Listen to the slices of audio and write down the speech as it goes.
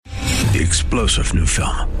The explosive new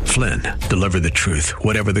film, Flynn, deliver the truth,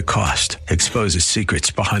 whatever the cost. Exposes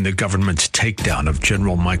secrets behind the government's takedown of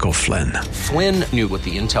General Michael Flynn. Flynn knew what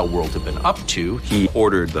the intel world had been up to. He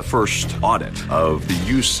ordered the first audit of the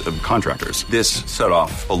use of contractors. This set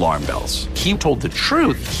off alarm bells. He told the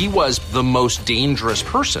truth. He was the most dangerous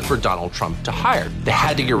person for Donald Trump to hire. They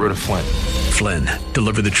had to get rid of Flynn. Flynn,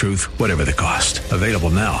 deliver the truth, whatever the cost. Available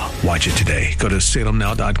now. Watch it today. Go to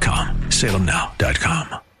salemnow.com.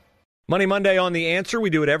 salemnow.com. Money Monday on The Answer. We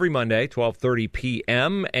do it every Monday, 12:30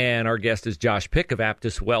 p.m., and our guest is Josh Pick of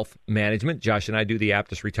Aptus Wealth Management. Josh and I do the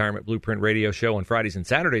Aptus Retirement Blueprint radio show on Fridays and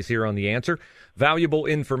Saturdays here on The Answer. Valuable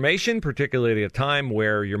information, particularly at a time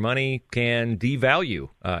where your money can devalue.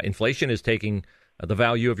 Inflation is taking the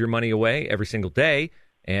value of your money away every single day,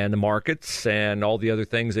 and the markets and all the other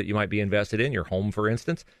things that you might be invested in, your home, for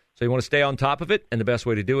instance. So you want to stay on top of it, and the best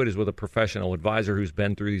way to do it is with a professional advisor who's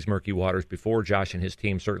been through these murky waters before. Josh and his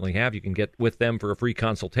team certainly have. You can get with them for a free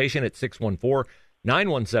consultation at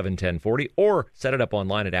 614-917-1040 or set it up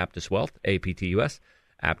online at Aptus Wealth, A-P-T-U-S,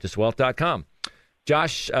 aptuswealth.com.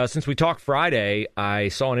 Josh, since we talked Friday, I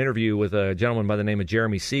saw an interview with a gentleman by the name of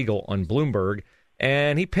Jeremy Siegel on Bloomberg,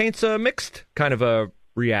 and he paints a mixed kind of a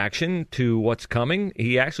reaction to what's coming.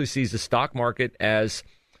 He actually sees the stock market as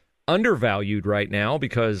undervalued right now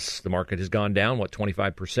because the market has gone down,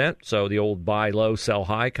 25%? So the old buy low, sell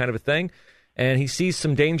high kind of a thing. And he sees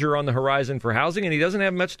some danger on the horizon for housing, and he doesn't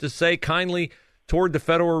have much to say kindly toward the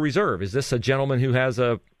Federal Reserve. Is this a gentleman who has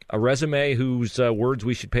a resume whose words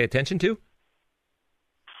we should pay attention to?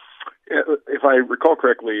 Yeah, if I recall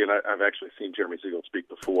correctly, and I've actually seen Jeremy Siegel speak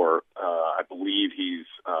before, I believe he's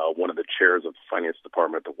one of the chairs of the finance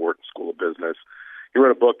department at the Wharton School of Business. He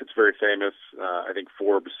wrote a book that's very famous. I think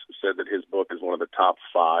Forbes said that his book is one of the top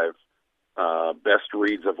 5 best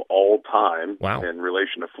reads of all time in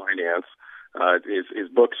relation to finance. His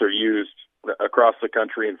books are used across the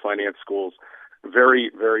country in finance schools. Very,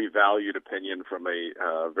 very valued opinion from a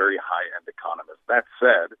very high-end economist. That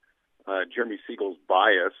said, Jeremy Siegel's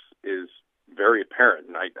bias is very apparent.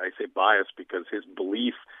 And I say bias because his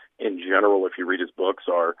belief in general, if you read his books,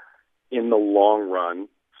 are in the long run,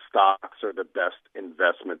 stocks are the best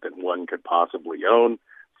investment that one could possibly own,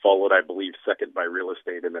 followed, I believe, second by real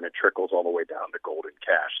estate, and then it trickles all the way down to gold and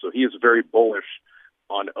cash. So he is very bullish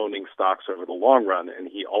on owning stocks over the long run, and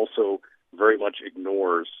he also very much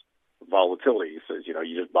ignores volatility. He says, you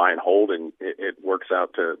just buy and hold, and it works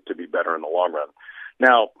out to be better in the long run.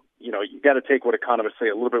 Now, you got to take what economists say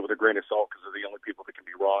a little bit with a grain of salt because they're the only people that can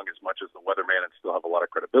be wrong as much as the weatherman and still have a lot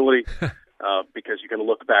of credibility because you can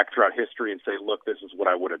look back throughout history and say, look, this is what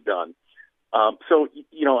I would have done. So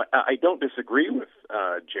I don't disagree with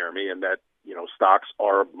Jeremy in that, stocks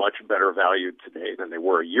are much better valued today than they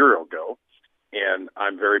were a year ago. And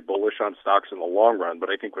I'm very bullish on stocks in the long run. But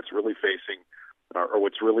I think what's really facing or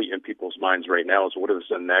what's really in people's minds right now is what does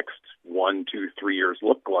the next 1, 2, 3 years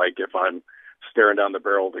look like if I'm staring down the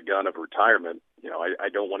barrel of the gun of retirement. I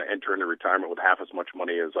don't want to enter into retirement with half as much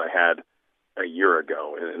money as I had a year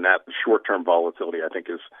ago. And that short-term volatility, I think,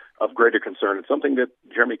 is of greater concern. It's something that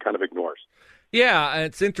Jeremy kind of ignores. Yeah,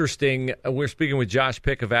 it's interesting. We're speaking with Josh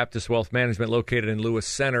Pick of Aptus Wealth Management located in Lewis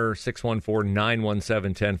Center,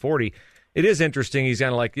 614-917-1040. It is interesting. He's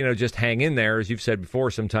kind of like, just hang in there. As you've said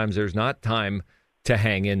before, sometimes there's not time to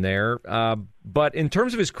hang in there. But in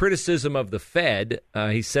terms of his criticism of the Fed,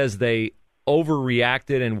 he says they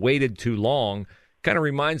overreacted and waited too long. Kind of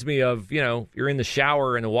reminds me of, you're in the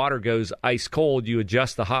shower and the water goes ice cold, you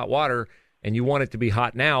adjust the hot water and you want it to be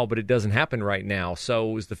hot now, but it doesn't happen right now.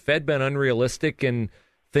 So has the Fed been unrealistic in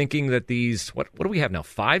thinking that these, what do we have now,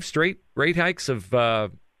 5 straight rate hikes of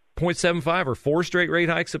 0.75 or 4 straight rate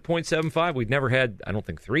hikes of 0.75? We'd never had, I don't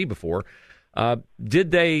think, 3 before. Is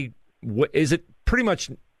it pretty much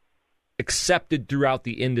accepted throughout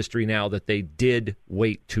the industry now that they did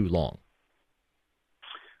wait too long?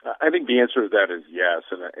 I think the answer to that is yes.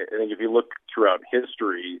 And I think if you look throughout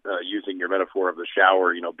history, using your metaphor of the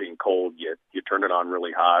shower, being cold, you turn it on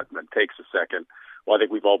really hot and then it takes a second. Well, I think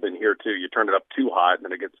we've all been here too. You turn it up too hot and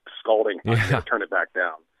then it gets scalding hot and you turn it back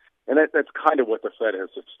down. And that's kind of what the Fed has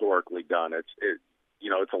historically done. It's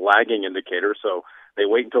a lagging indicator. So they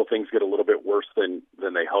wait until things get a little bit worse than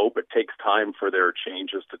they hope. It takes time for their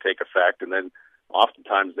changes to take effect. And then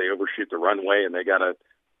oftentimes they overshoot the runway and they got to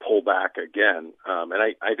pull back again. And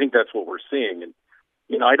I think that's what we're seeing. And,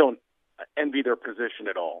 I don't envy their position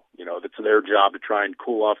at all. It's their job to try and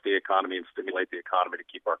cool off the economy and stimulate the economy to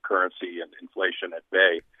keep our currency and inflation at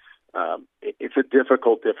bay. It's a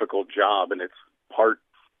difficult job, and it's part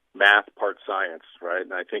math, part science, right?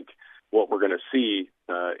 And I think what we're going to see,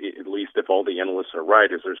 at least if all the analysts are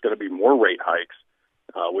right, is there's going to be more rate hikes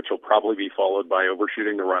which will probably be followed by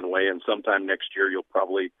overshooting the runway. And sometime next year, you'll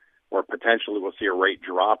probably, or potentially, will see a rate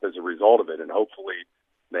drop as a result of it. And hopefully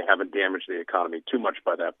they haven't damaged the economy too much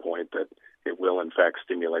by that point that it will, in fact,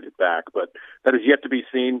 stimulate it back. But that is yet to be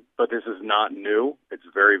seen. But this is not new. It's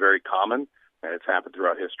very, very common, and it's happened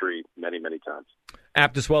throughout history many, many times.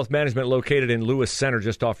 Aptus Wealth Management, located in Lewis Center,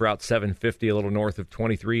 just off Route 750, a little north of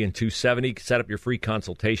 23 and 270. Set up your free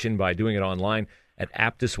consultation by doing it online at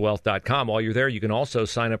aptuswealth.com. While you're there, you can also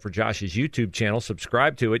sign up for Josh's YouTube channel.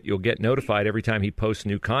 Subscribe to it. You'll get notified every time he posts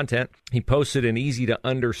new content. He posts it in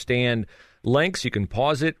easy-to-understand links. You can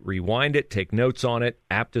pause it, rewind it, take notes on it.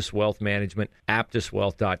 Aptus Wealth Management,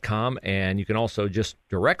 aptuswealth.com. And you can also just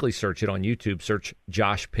directly search it on YouTube. Search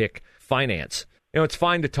Josh Pick Finance. You know, it's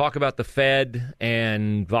fine to talk about the Fed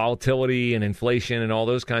and volatility and inflation and all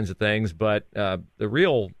those kinds of things, but the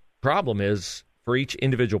real problem is for each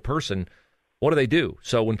individual person, what do they do?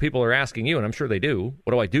 So when people are asking you, and I'm sure they do,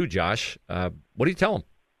 what do I do, Josh? What do you tell them?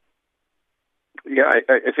 Yeah,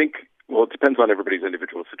 I think, well, it depends on everybody's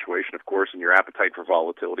individual situation, of course, and your appetite for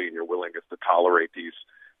volatility and your willingness to tolerate these,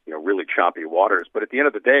 really choppy waters. But at the end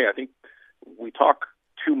of the day, I think we talk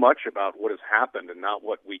too much about what has happened and not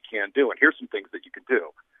what we can do. And here's some things that you can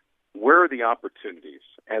do. Where are the opportunities?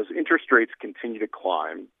 As interest rates continue to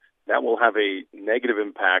climb, that will have a negative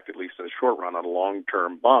impact, at least in the short run, on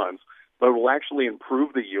long-term bonds, but it will actually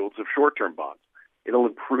improve the yields of short-term bonds. It'll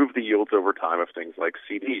improve the yields over time of things like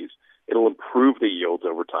CDs. It'll improve the yields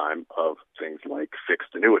over time of things like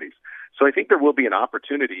fixed annuities. So I think there will be an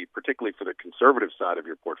opportunity, particularly for the conservative side of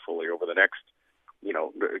your portfolio over the next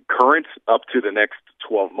current up to the next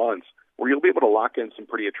 12 months, where you'll be able to lock in some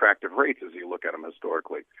pretty attractive rates as you look at them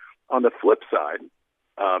historically. On the flip side,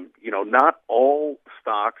 not all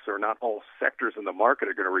stocks or not all sectors in the market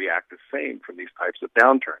are going to react the same from these types of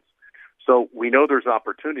downturns. So we know there's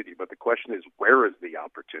opportunity, but the question is, where is the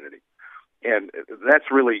opportunity? And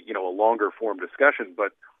that's really, a longer form discussion,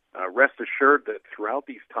 but rest assured that throughout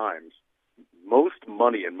these times, most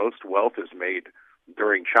money and most wealth is made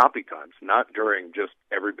during choppy times, not during just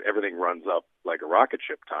everything runs up like a rocket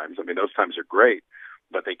ship times. I mean, those times are great,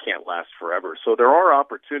 but they can't last forever. So there are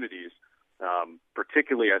opportunities,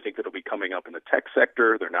 particularly I think that'll be coming up in the tech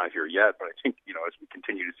sector. They're not here yet, but I think, as we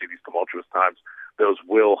continue to see these tumultuous times, those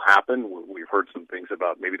will happen. We've heard some things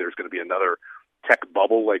about maybe there's going to be another tech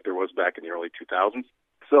bubble like there was back in the early 2000s.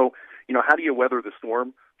 So, how do you weather the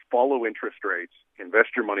storm? Follow interest rates, invest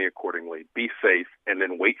your money accordingly, be safe, and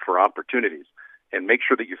then wait for opportunities. And make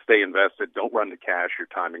sure that you stay invested. Don't run to cash. Your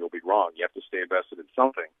timing will be wrong. You have to stay invested in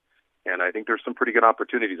something. And I think there's some pretty good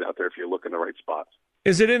opportunities out there if you look in the right spots.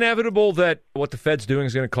 Is it inevitable that what the Fed's doing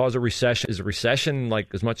is going to cause a recession? Is a recession,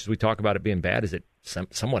 like as much as we talk about it being bad, is it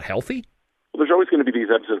somewhat healthy? Well, there's always going to be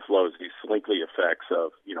these ebbs and flows, these slinkly effects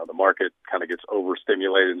of, the market kind of gets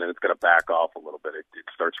overstimulated and then it's going to back off a little bit. It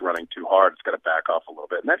starts running too hard. It's going to back off a little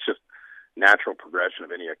bit. And that's just natural progression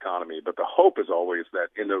of any economy. But the hope is always that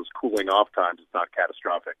in those cooling off times, it's not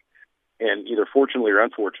catastrophic. And either fortunately or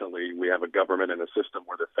unfortunately, we have a government and a system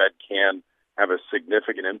where the Fed can have a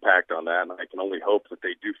significant impact on that. And I can only hope that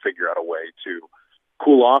they do figure out a way to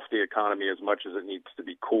cool off the economy as much as it needs to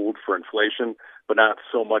be cooled for inflation, but not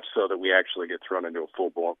so much so that we actually get thrown into a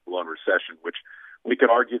full-blown recession, which we could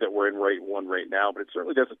argue that we're in rate one right now, but it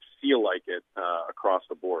certainly doesn't feel like it across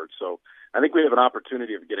the board. So I think we have an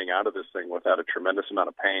opportunity of getting out of this thing without a tremendous amount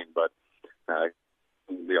of pain, but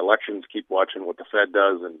the elections, keep watching what the Fed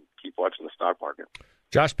does and keep watching the stock market.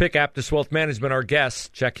 Josh Pick, Aptus Wealth Management, our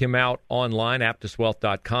guest. Check him out online,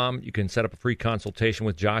 aptuswealth.com. You can set up a free consultation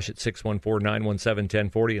with Josh at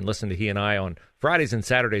 614-917-1040 and listen to he and I on Fridays and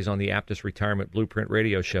Saturdays on the Aptus Retirement Blueprint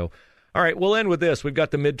radio show. All right, we'll end with this. We've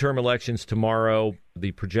got the midterm elections tomorrow.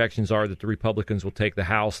 The projections are that the Republicans will take the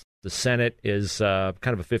House. The Senate is kind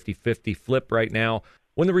of a 50-50 flip right now.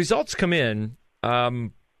 When the results come in,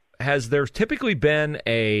 has there typically been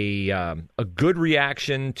a good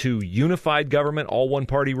reaction to unified government, all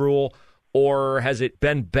one-party rule, or has it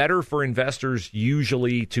been better for investors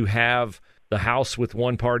usually to have the House with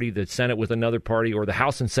one party, the Senate with another party, or the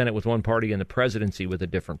House and Senate with one party and the presidency with a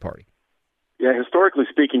different party? Yeah, historically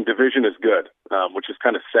speaking, division is good, which is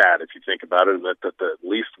kind of sad if you think about it, that the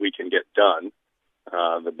least we can get done,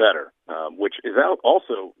 the better, which is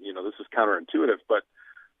also, this is counterintuitive, but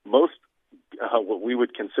most what we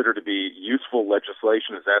would consider to be useful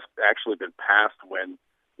legislation has actually been passed when,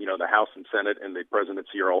 the House and Senate and the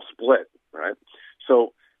presidency are all split, right?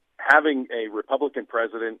 So having a Republican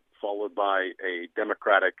president followed by a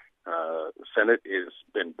Democratic Senate has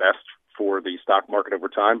been best for the stock market over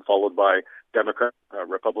time, followed by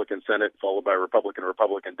Republican Senate, followed by Republican,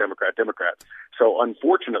 Democrat. So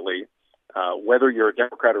unfortunately, Whether you're a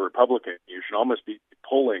Democrat or Republican, you should almost be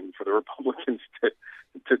pulling for the Republicans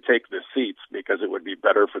to take the seats, because it would be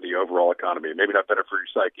better for the overall economy. Maybe not better for your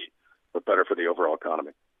psyche, but better for the overall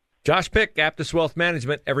economy. Josh Pick, Aptus Wealth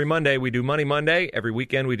Management. Every Monday we do Money Monday. Every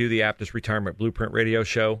weekend we do the Aptus Retirement Blueprint Radio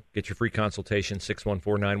Show. Get your free consultation,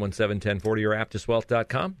 614-917-1040 or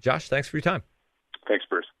aptuswealth.com. Josh, thanks for your time. Thanks,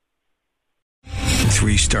 Bruce.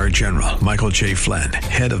 3-star General Michael J. Flynn,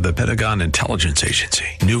 head of the Pentagon Intelligence Agency,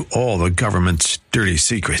 knew all the government's dirty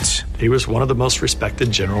secrets. He was one of the most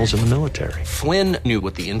respected generals in the military. Flynn knew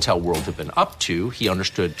what the intel world had been up to. He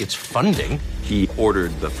understood its funding. He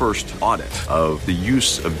ordered the first audit of the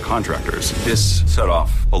use of contractors. This set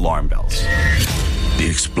off alarm bells. The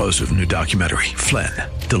explosive new documentary, Flynn,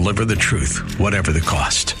 Deliver the Truth, Whatever the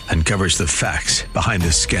Cost, uncovers the facts behind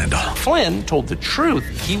this scandal. Flynn told the truth.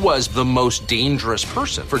 He was the most dangerous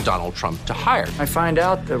person for Donald Trump to hire. I find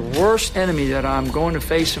out the worst enemy that I'm going to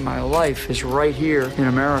face in my life is right here in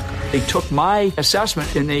America. They took my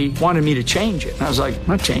assessment and they wanted me to change it. And I was like, I'm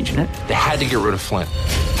not changing it. They had to get rid of Flynn.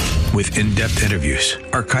 With in-depth interviews,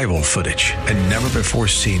 archival footage, and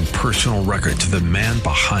never-before-seen personal records of the man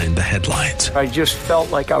behind the headlines. I just felt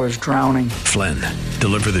like I was drowning. Flynn,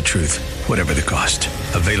 Deliver the Truth, Whatever the Cost.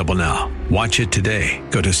 Available now. Watch it today.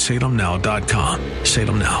 Go to salemnow.com.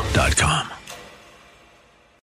 salemnow.com.